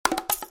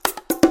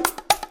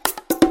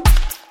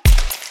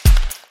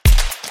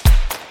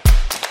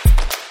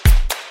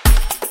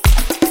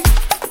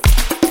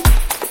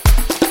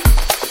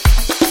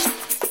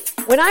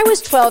When I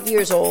was 12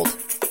 years old,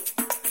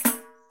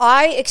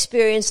 I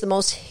experienced the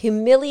most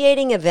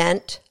humiliating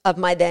event of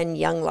my then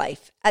young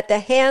life at the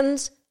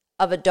hands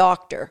of a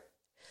doctor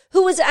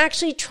who was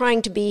actually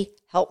trying to be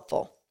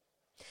helpful.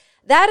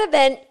 That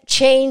event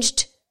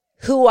changed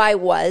who I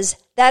was.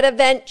 That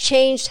event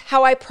changed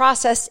how I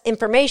process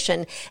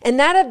information. And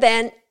that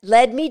event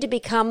led me to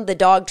become the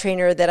dog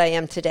trainer that I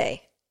am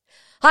today.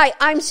 Hi,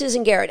 I'm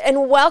Susan Garrett,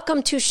 and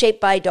welcome to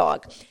Shaped by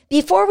Dog.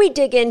 Before we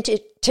dig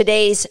into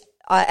today's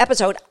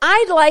episode,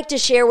 I'd like to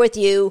share with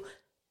you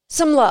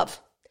some love,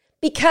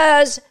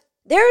 because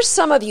there's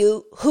some of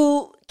you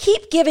who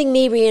keep giving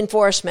me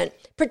reinforcement,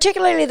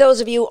 particularly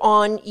those of you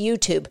on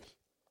YouTube.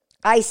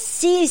 I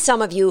see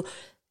some of you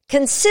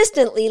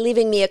consistently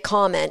leaving me a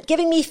comment,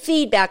 giving me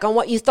feedback on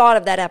what you thought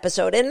of that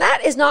episode, and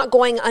that is not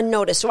going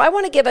unnoticed. So I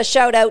want to give a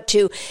shout out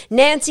to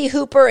Nancy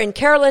Hooper and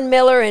Carolyn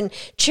Miller and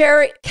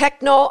Cherry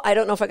Kecknell. I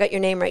don't know if I got your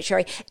name right,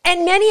 Cherry,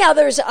 and many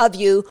others of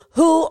you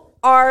who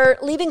are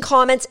leaving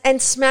comments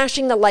and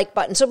smashing the like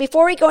button. So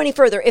before we go any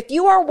further, if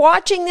you are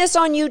watching this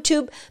on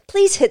YouTube,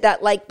 please hit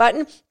that like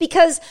button,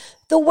 because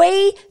the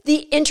way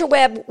the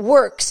interweb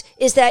works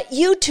is that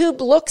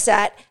YouTube looks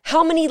at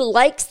how many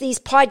likes these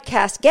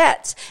podcasts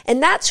gets,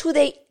 and that's who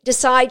they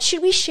decide,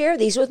 should we share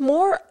these with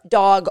more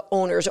dog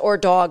owners or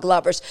dog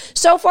lovers?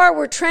 So far,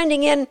 we're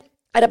trending in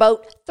at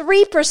about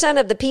 3%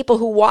 of the people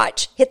who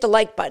watch hit the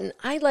like button.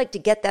 I'd like to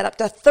get that up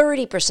to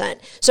 30%.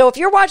 So if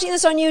you're watching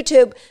this on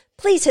YouTube,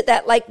 please hit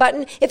that like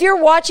button. If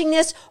you're watching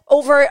this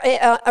over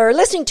or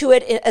listening to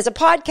it as a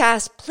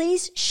podcast,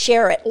 please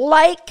share it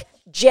like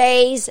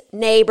Jay's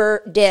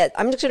neighbor did.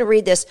 I'm just going to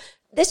read this.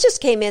 This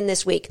just came in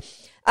this week.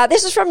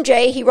 This is from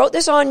Jay. He wrote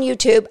this on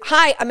YouTube.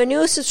 Hi, I'm a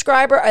new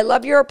subscriber. I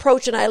love your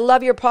approach and I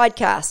love your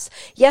podcasts.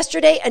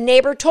 Yesterday, a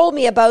neighbor told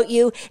me about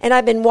you and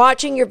I've been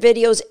watching your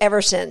videos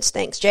ever since.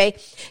 Thanks, Jay.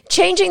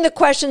 Changing the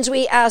questions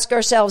we ask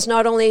ourselves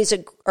not only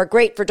are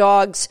great for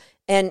dogs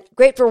and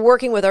great for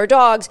working with our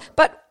dogs,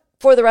 but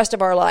for the rest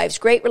of our lives.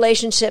 Great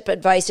relationship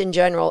advice in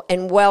general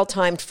and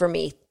well-timed for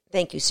me.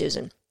 Thank you,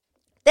 Susan.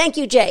 Thank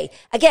you, Jay.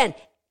 Again,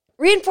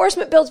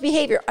 reinforcement builds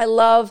behavior. I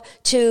love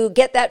to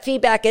get that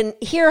feedback and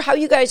hear how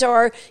you guys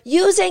are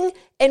using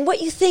and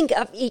what you think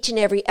of each and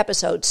every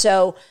episode.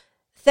 So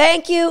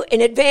thank you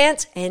in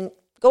advance, and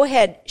go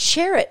ahead,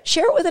 share it.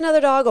 Share it with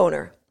another dog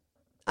owner.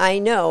 I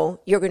know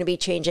you're going to be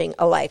changing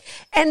a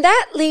life. And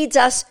that leads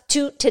us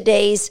to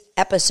today's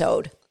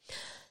episode.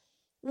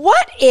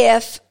 What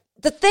if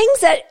the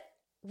things that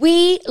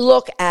we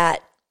look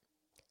at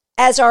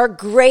as our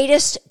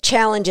greatest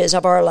challenges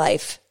of our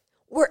life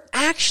were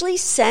actually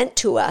sent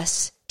to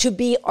us to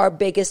be our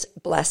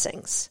biggest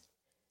blessings?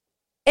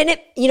 And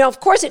of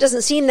course, it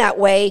doesn't seem that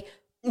way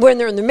when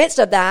they're in the midst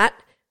of that.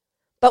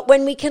 But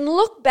when we can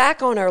look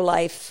back on our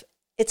life,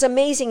 it's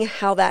amazing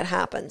how that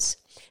happens.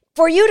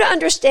 For you to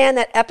understand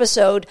that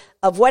episode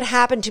of what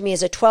happened to me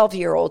as a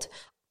 12-year-old,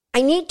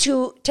 I need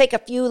to take a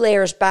few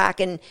layers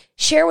back and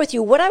share with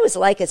you what I was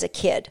like as a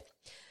kid.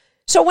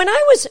 So when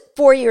I was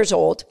 4 years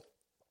old,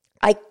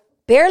 I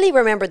barely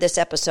remember this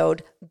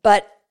episode,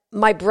 but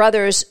my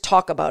brothers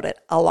talk about it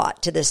a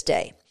lot to this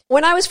day.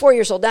 When I was 4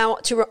 years old, now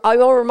I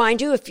will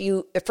remind you, if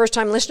you're a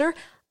first-time listener,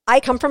 I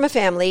come from a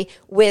family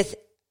with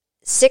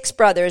 6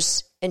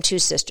 brothers and 2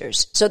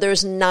 sisters. So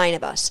there's 9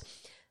 of us.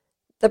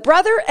 The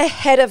brother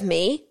ahead of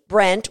me,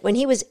 Brent, when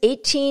he was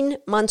 18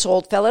 months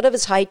old, fell out of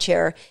his high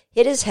chair,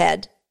 hit his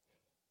head.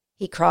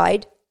 He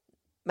cried.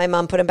 My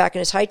mom put him back in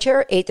his high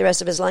chair, ate the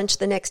rest of his lunch.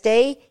 The next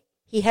day,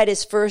 he had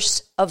his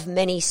first of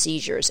many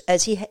seizures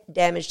as he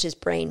damaged his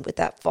brain with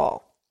that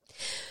fall.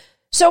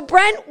 So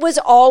Brent was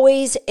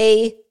always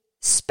a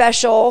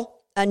special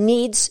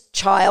needs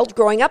child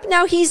growing up.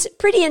 Now he's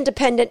pretty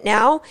independent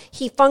now.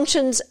 He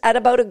functions at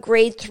about a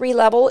grade 3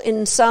 level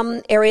in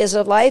some areas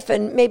of life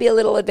and maybe a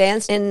little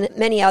advanced in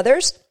many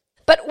others.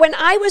 But when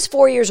I was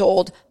 4 years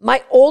old,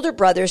 my older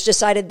brothers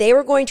decided they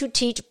were going to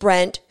teach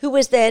Brent, who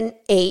was then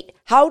 8,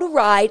 how to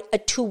ride a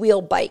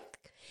 2-wheel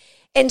bike.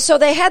 And so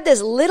they had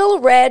this little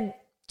red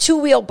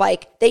 2-wheel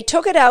bike. They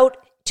took it out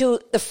to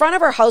the front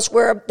of our house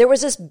where there was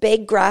this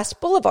big grass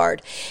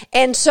boulevard.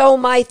 And so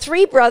my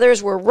 3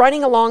 brothers were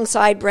running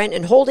alongside Brent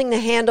and holding the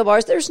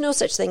handlebars. There's no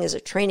such thing as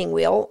a training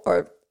wheel,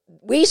 or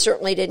we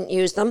certainly didn't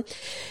use them.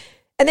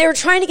 And they were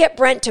trying to get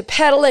Brent to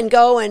pedal and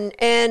go,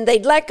 and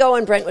they'd let go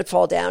and Brent would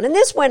fall down. And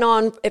this went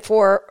on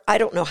for I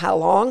don't know how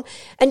long,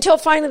 until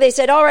finally they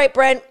said, all right,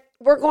 Brent,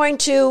 we're going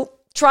to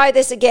try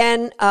this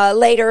again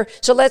later,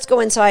 so let's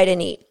go inside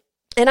and eat.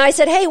 And I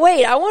said, hey,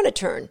 wait, I want to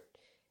turn.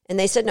 And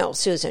they said, no,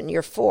 Susan,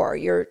 you're 4.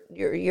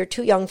 You're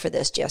too young for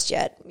this just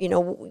yet.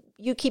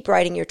 You keep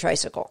riding your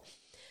tricycle.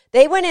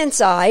 They went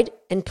inside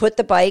and put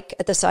the bike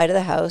at the side of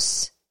the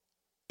house.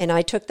 And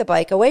I took the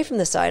bike away from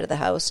the side of the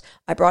house.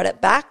 I brought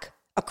it back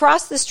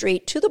across the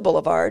street to the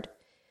boulevard,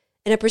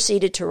 and I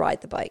proceeded to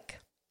ride the bike.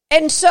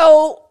 And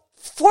so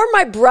for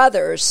my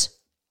brothers,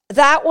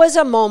 that was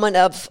a moment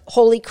of,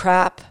 holy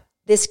crap,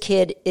 this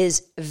kid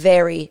is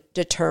very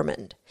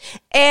determined.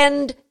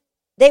 And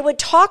they would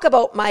talk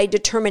about my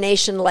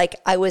determination like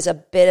I was a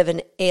bit of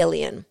an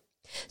alien.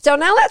 So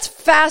now let's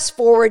fast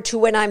forward to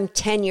when I'm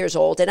 10 years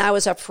old and I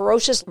was a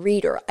ferocious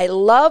reader. I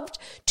loved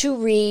to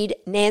read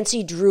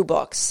Nancy Drew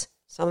books.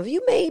 Some of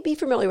you may be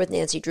familiar with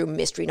Nancy Drew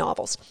mystery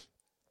novels.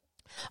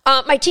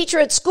 My teacher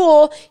at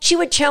school, she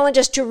would challenge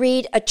us to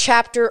read a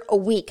chapter a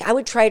week. I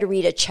would try to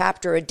read a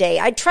chapter a day.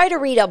 I'd try to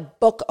read a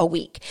book a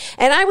week.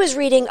 And I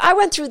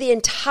went through the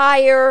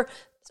entire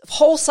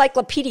whole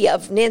cyclopedia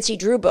of Nancy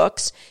Drew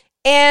books.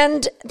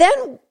 And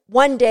then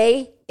one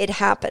day it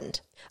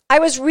happened. I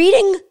was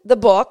reading the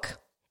book,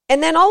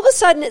 and then all of a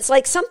sudden it's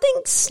like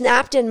something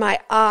snapped in my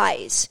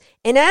eyes.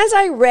 And as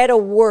I read a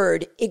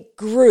word, it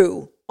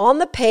grew on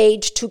the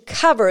page to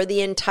cover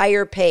the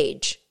entire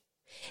page.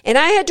 And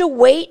I had to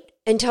wait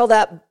until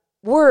that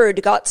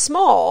word got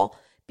small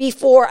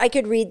before I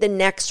could read the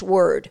next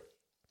word.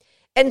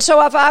 And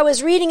so if I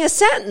was reading a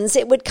sentence,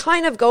 it would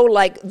kind of go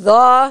like,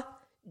 the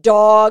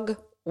dog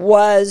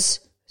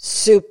was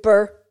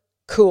super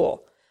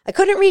cool. I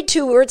couldn't read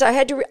two words.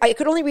 I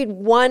could only read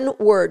one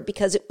word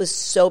because it was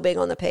so big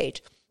on the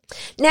page.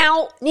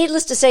 Now,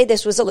 needless to say,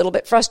 this was a little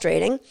bit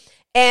frustrating.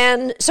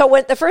 And so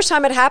when the first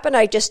time it happened,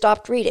 I just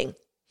stopped reading.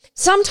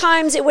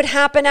 Sometimes it would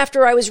happen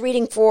after I was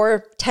reading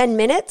for 10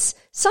 minutes.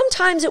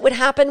 Sometimes it would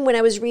happen when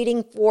I was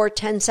reading for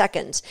 10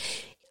 seconds.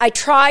 I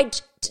tried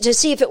to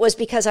see if it was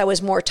because I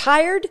was more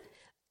tired.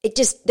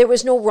 There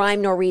was no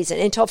rhyme nor reason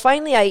until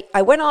finally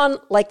I went on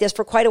like this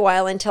for quite a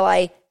while until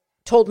I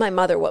told my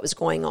mother what was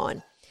going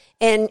on.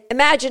 And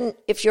imagine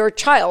if your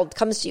child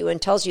comes to you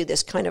and tells you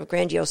this kind of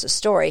grandiose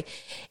story.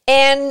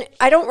 And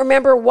I don't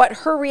remember what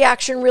her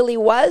reaction really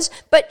was,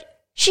 but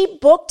she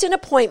booked an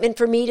appointment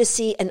for me to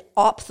see an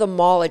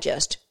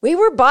ophthalmologist. We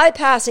were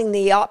bypassing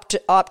the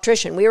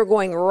optician. We were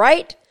going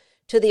right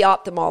to the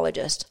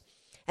ophthalmologist.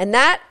 And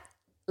that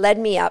led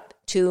me up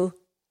to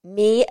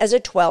me as a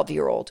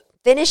 12-year-old,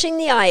 finishing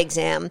the eye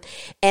exam.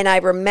 And I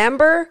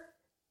remember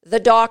the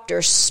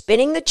doctor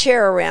spinning the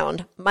chair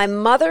around. My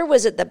mother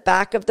was at the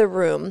back of the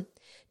room,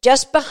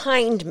 just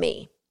behind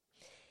me.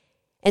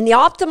 And the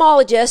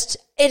ophthalmologist,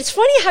 it's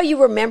funny how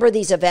you remember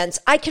these events.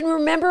 I can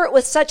remember it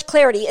with such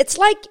clarity. It's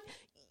like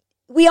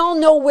we all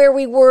know where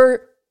we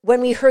were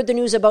when we heard the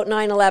news about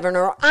 9/11,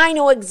 or I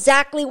know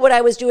exactly what I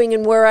was doing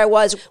and where I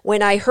was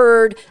when I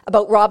heard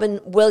about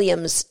Robin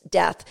Williams'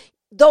 death.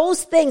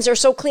 Those things are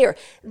so clear.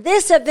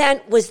 This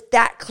event was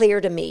that clear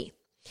to me.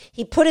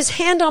 He put his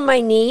hand on my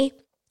knee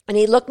and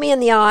he looked me in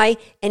the eye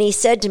and he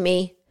said to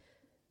me,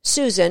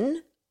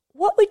 "Susan,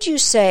 what would you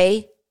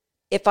say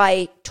if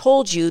I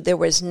told you there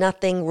was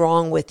nothing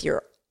wrong with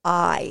your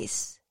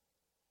eyes?"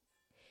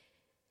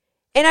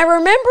 And I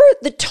remember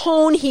the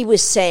tone he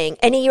was saying,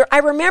 and I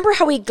remember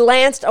how he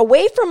glanced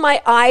away from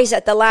my eyes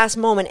at the last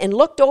moment and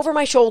looked over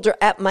my shoulder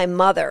at my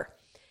mother,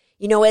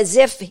 as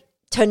if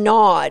to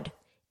nod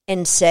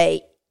and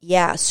say,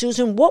 "Yeah,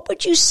 Susan, what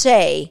would you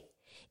say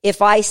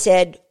if I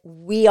said,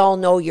 we all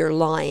know you're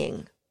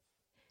lying?"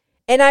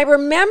 And I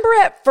remember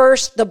at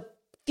first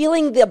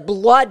feeling the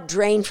blood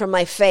drain from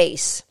my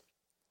face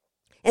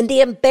and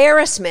the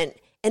embarrassment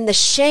and the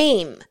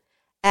shame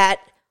at,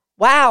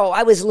 wow,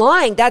 I was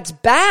lying. That's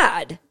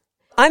bad.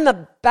 I'm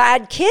a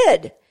bad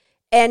kid.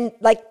 And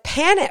like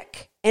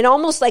panic and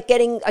almost like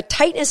getting a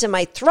tightness in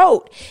my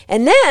throat.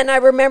 And then I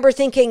remember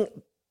thinking,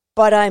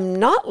 but I'm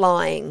not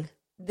lying.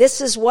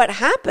 This is what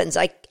happens.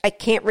 I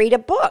can't read a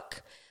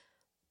book.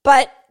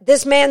 But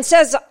this man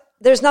says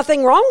there's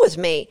nothing wrong with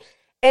me.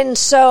 And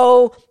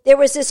so there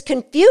was this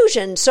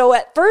confusion. So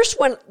at first,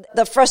 when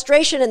the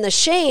frustration and the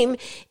shame,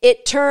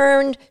 it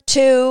turned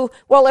to,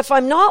 well, if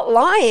I'm not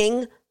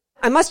lying,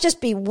 I must just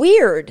be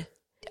weird.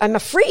 I'm a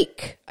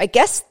freak. I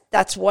guess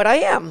that's what I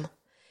am.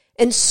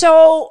 And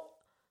so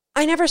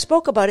I never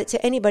spoke about it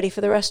to anybody for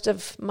the rest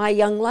of my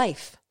young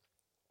life.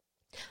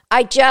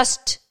 I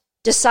just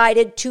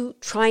decided to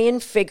try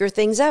and figure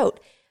things out.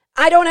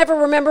 I don't ever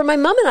remember my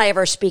mom and I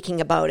ever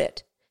speaking about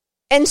it.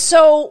 And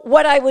so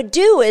what I would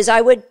do is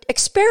I would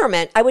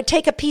experiment. I would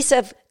take a piece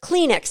of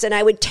Kleenex and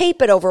I would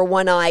tape it over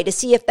one eye to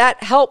see if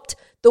that helped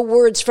the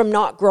words from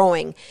not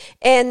growing.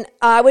 And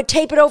I would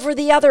tape it over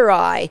the other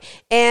eye.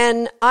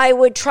 And I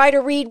would try to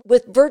read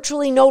with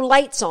virtually no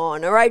lights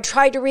on, or I'd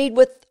try to read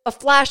with a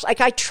flash. Like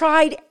I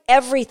tried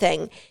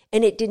everything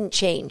and it didn't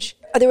change.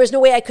 There was no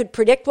way I could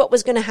predict what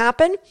was going to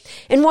happen.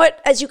 And what,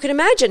 as you can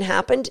imagine,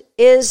 happened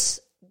is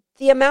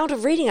the amount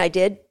of reading I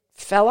did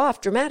fell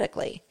off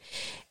dramatically.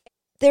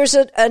 There's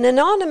an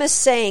anonymous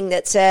saying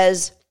that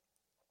says,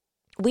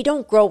 we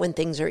don't grow when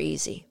things are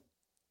easy.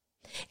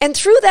 And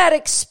through that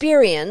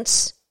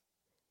experience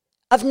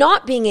of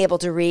not being able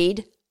to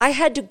read, I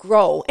had to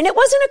grow. And it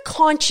wasn't a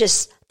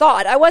conscious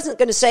thought. I wasn't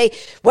going to say,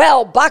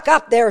 well, buck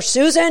up there,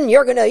 Susan.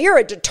 You're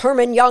a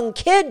determined young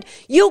kid.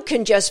 You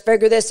can just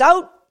figure this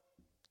out.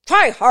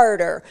 Try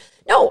harder.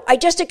 No, I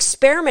just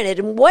experimented.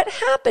 And what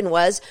happened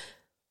was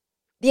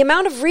the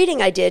amount of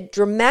reading I did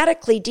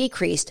dramatically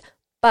decreased,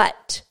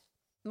 but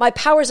my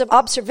powers of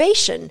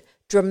observation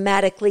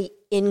dramatically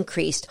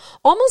increased.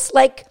 Almost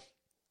like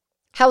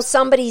how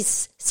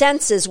somebody's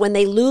senses, when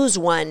they lose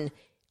one,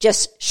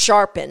 just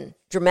sharpen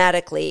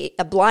dramatically.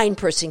 A blind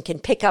person can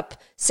pick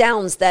up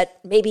sounds that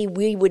maybe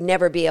we would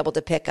never be able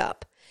to pick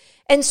up.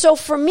 And so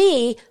for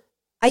me,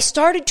 I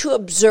started to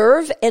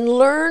observe and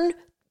learn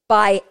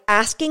by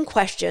asking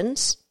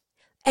questions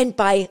and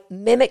by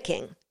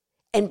mimicking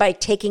and by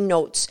taking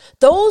notes.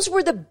 Those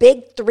were the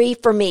big three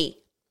for me.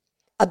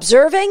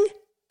 Observing,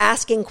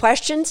 asking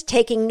questions,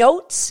 taking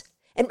notes.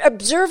 And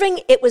observing,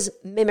 it was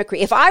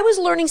mimicry. If I was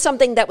learning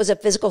something that was a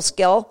physical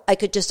skill, I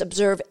could just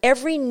observe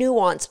every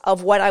nuance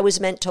of what I was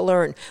meant to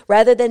learn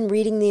rather than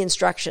reading the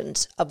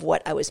instructions of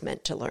what I was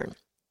meant to learn.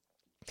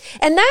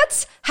 And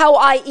that's how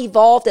I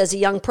evolved as a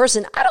young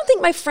person. I don't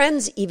think my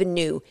friends even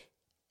knew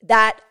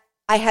that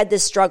I had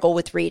this struggle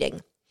with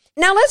reading.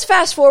 Now let's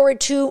fast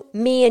forward to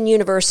me in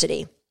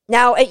university.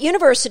 Now at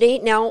university,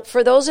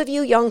 for those of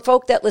you young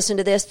folk that listen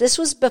to this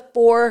was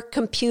before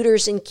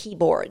computers and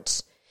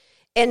keyboards.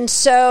 And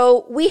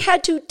so we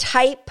had to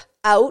type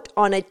out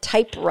on a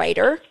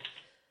typewriter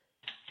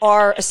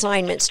our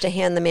assignments to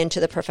hand them in to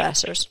the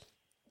professors.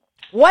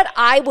 What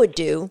I would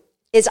do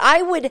is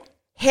I would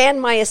hand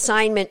my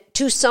assignment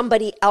to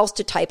somebody else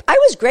to type. I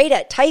was great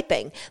at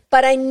typing,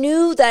 but I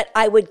knew that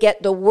I would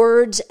get the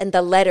words and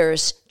the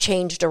letters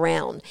changed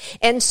around.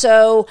 And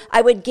so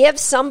I would give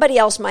somebody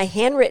else my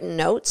handwritten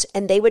notes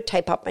and they would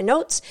type up my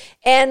notes.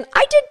 And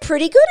I did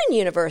pretty good in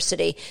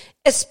university,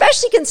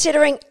 especially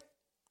considering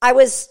I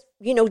was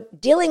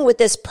dealing with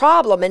this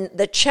problem and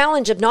the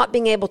challenge of not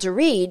being able to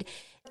read.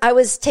 I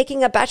was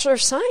taking a Bachelor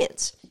of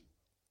Science.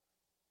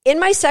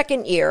 In my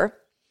second year,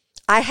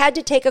 I had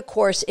to take a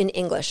course in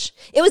English.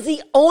 It was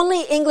the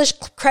only English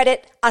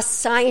credit a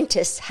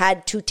scientist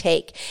had to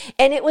take.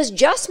 And it was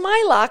just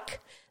my luck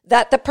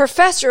that the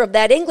professor of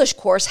that English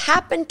course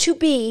happened to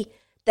be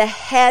the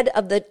head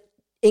of the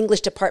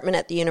English department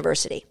at the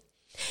university.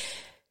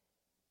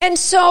 And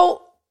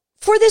so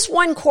for this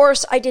one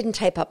course, I didn't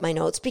type up my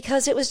notes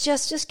because it was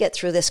just get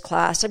through this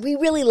class. We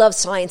really love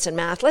science and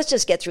math. Let's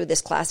just get through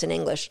this class in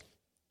English.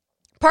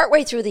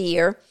 Partway through the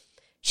year,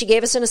 she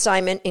gave us an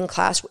assignment in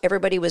class.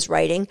 Everybody was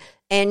writing.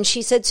 And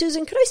she said,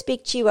 Susan, could I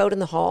speak to you out in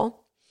the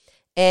hall?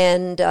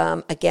 And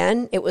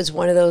again, it was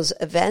one of those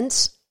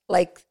events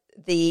like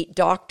the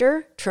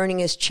doctor turning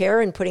his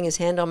chair and putting his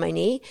hand on my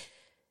knee.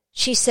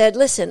 She said,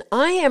 listen,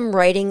 I am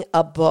writing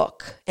a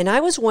book. And I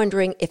was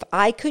wondering if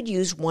I could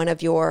use one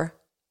of your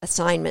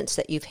assignments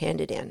that you've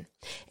handed in.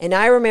 And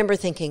I remember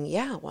thinking,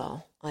 yeah,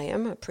 well, I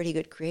am a pretty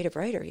good creative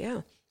writer.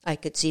 Yeah, I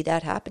could see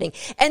that happening.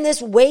 And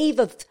this wave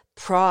of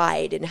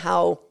pride and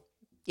how,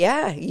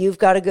 yeah, you've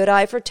got a good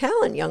eye for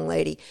talent, young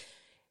lady.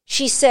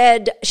 She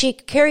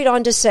carried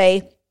on to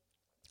say,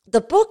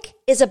 the book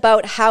is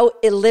about how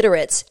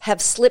illiterates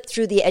have slipped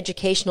through the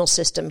educational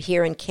system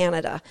here in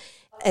Canada.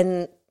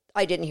 And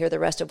I didn't hear the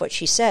rest of what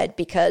she said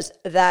because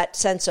that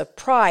sense of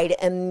pride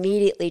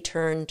immediately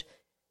turned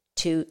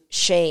to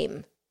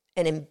shame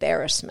and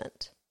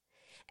embarrassment.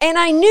 And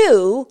I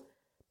knew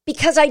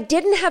because I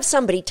didn't have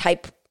somebody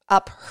type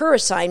up her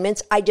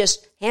assignments, I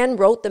just hand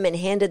wrote them and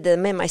handed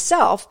them in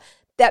myself,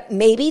 that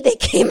maybe they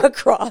came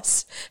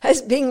across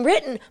as being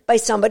written by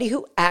somebody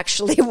who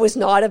actually was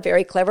not a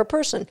very clever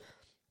person.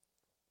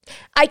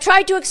 I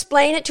tried to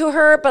explain it to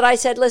her, but I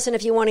said, listen,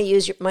 if you want to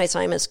use my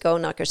assignments, go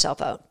knock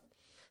yourself out.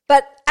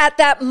 But at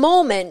that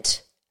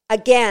moment,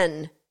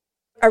 again,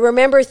 I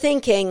remember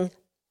thinking,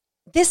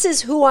 this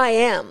is who I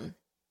am.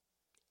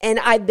 And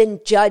I've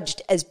been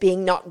judged as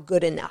being not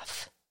good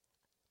enough.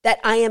 That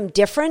I am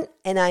different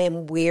and I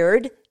am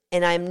weird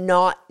and I'm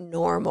not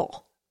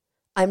normal.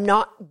 I'm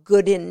not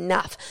good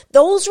enough.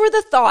 Those were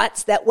the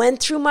thoughts that went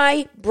through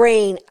my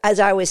brain as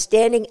I was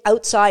standing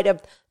outside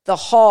of the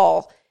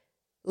hall,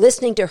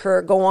 listening to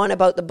her go on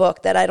about the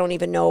book that I don't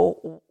even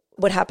know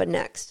what happened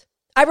next.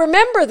 I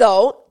remember,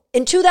 though,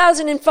 in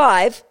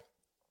 2005,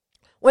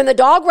 when the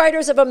Dog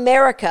Writers of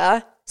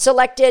America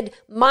selected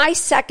my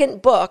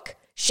second book,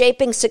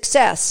 Shaping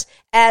Success,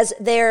 as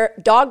their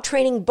dog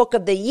training book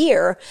of the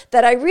year,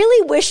 that I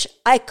really wish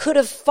I could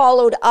have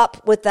followed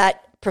up with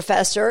that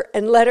professor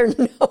and let her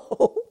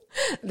know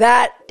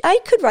that I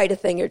could write a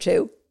thing or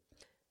two.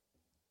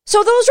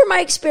 So those were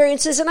my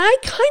experiences, and I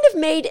kind of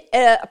made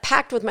a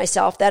pact with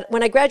myself that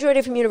when I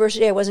graduated from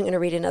university, I wasn't going to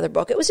read another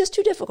book. It was just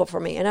too difficult for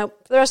me. And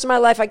for the rest of my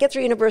life, I get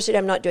through university,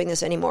 I'm not doing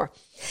this anymore.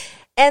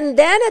 And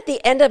then at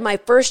the end of my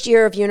first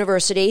year of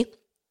university,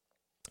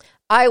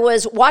 I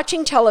was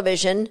watching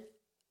television,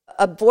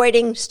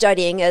 avoiding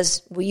studying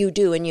as you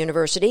do in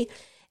university.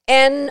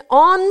 And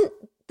on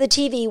the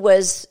TV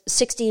was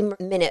 60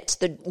 Minutes,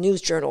 the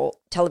news journal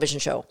television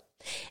show.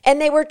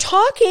 And they were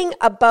talking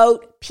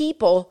about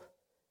people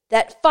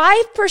that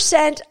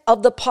 5%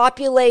 of the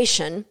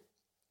population,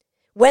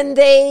 when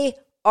they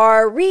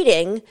are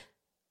reading,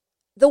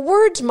 the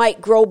words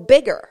might grow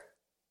bigger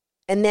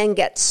and then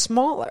get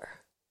smaller.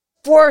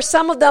 For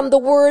some of them, the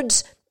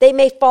words, they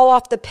may fall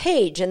off the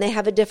page and they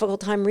have a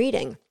difficult time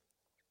reading.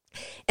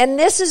 And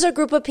this is a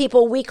group of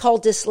people we call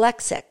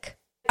dyslexic.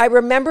 I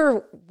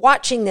remember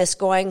watching this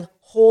going,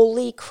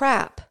 holy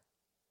crap,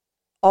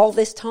 all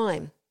this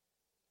time,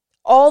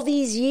 all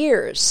these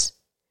years,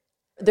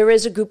 there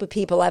is a group of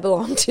people I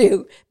belong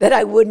to that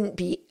I wouldn't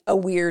be a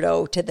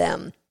weirdo to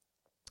them.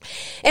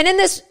 And in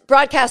this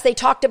broadcast, they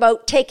talked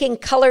about taking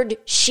colored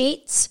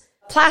sheets,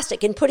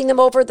 plastic, and putting them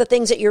over the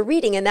things that you're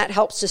reading, and that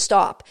helps to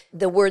stop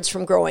the words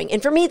from growing.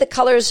 And for me, the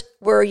colors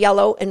were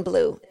yellow and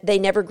blue. They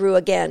never grew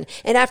again.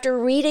 And after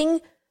reading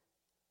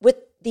with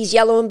these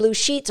yellow and blue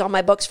sheets on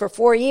my books for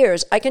 4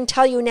 years, I can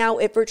tell you now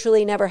it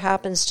virtually never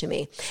happens to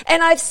me.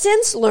 And I've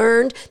since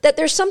learned that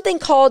there's something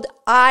called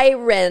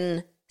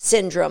IREN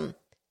syndrome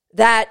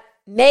that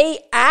may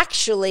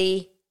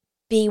actually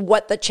be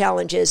what the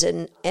challenge is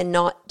and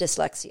not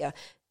dyslexia.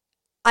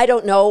 I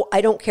don't know.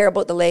 I don't care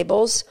about the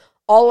labels.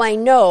 All I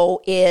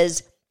know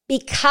is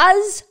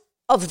because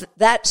of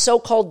that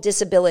so-called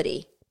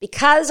disability,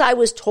 because I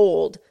was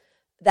told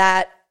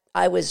that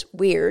I was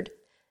weird,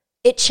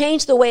 it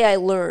changed the way I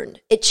learned.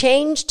 It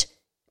changed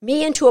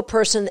me into a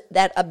person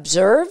that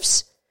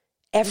observes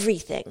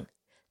everything,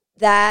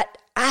 that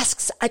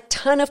asks a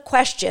ton of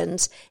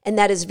questions, and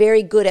that is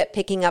very good at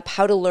picking up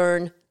how to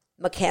learn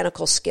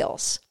mechanical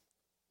skills.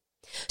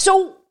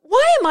 So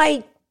why am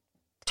I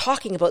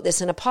talking about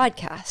this in a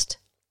podcast?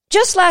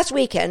 Just last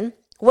weekend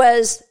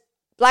was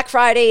Black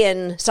Friday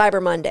and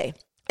Cyber Monday,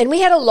 and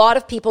we had a lot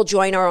of people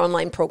join our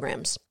online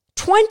programs.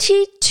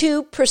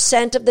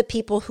 22% of the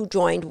people who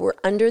joined were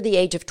under the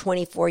age of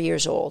 24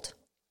 years old.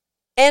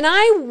 And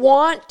I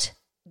want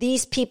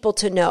these people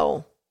to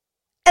know,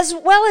 as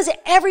well as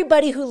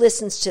everybody who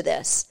listens to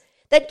this,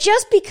 that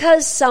just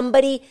because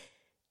somebody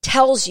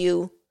tells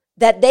you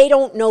that they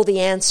don't know the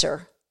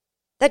answer,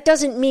 that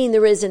doesn't mean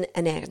there isn't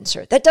an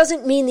answer. That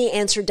doesn't mean the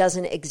answer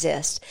doesn't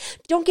exist.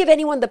 Don't give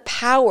anyone the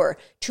power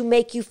to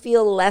make you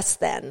feel less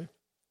than.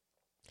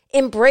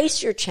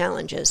 Embrace your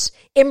challenges.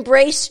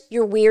 Embrace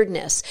your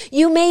weirdness.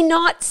 You may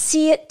not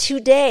see it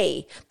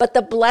today, but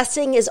the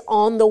blessing is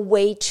on the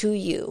way to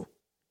you.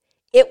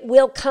 It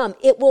will come.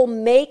 It will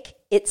make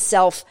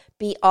itself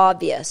be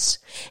obvious.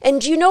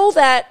 And you know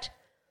that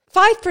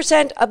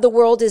 5% of the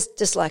world is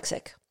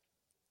dyslexic.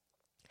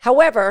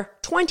 However,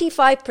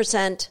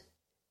 25%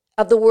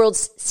 of the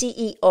world's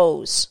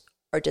CEOs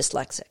are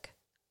dyslexic.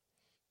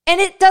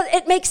 And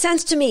it makes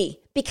sense to me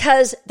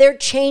because they're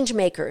change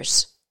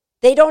makers.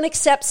 They don't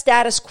accept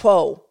status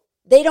quo.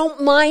 They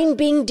don't mind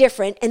being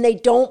different, and they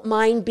don't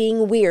mind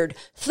being weird.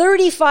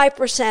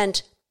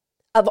 35%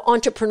 of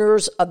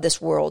entrepreneurs of this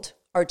world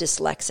are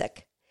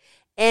dyslexic.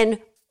 And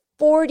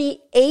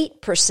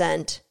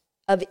 48%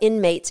 of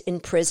inmates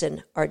in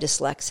prison are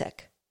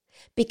dyslexic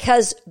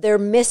because they're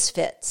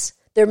misfits.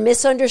 They're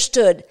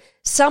misunderstood.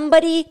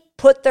 Somebody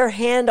put their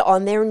hand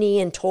on their knee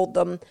and told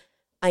them,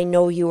 I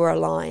know you are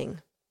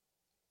lying.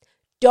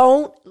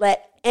 Don't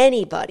let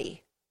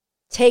anybody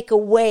take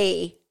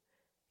away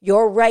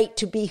your right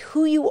to be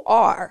who you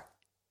are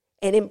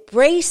and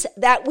embrace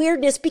that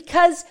weirdness,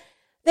 because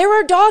there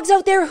are dogs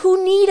out there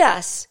who need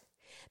us.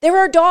 There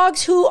are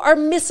dogs who are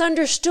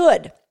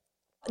misunderstood.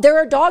 There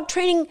are dog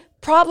training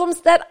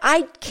problems that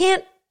I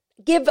can't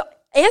give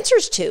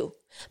answers to,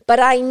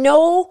 but I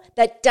know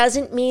that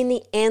doesn't mean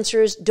the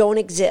answers don't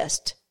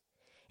exist.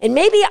 And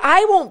maybe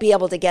I won't be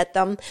able to get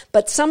them,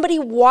 but somebody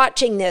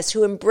watching this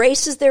who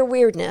embraces their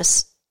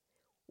weirdness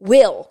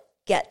will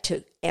get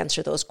to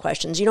answer those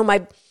questions. You know,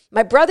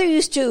 my brother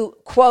used to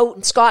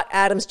quote Scott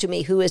Adams to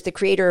me, who is the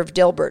creator of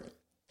Dilbert.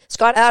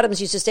 Scott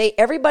Adams used to say,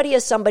 everybody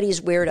is somebody's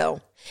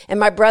weirdo. And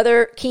my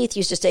brother Keith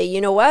used to say,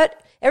 you know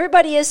what?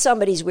 Everybody is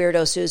somebody's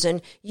weirdo,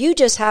 Susan. You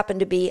just happen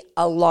to be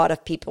a lot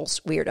of people's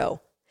weirdo.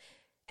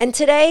 And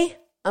today,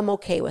 I'm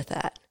okay with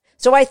that.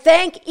 So I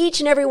thank each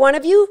and every one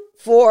of you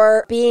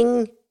for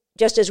being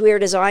just as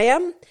weird as I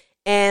am.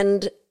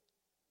 And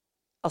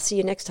I'll see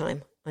you next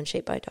time on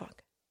Shaped by a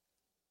Dog.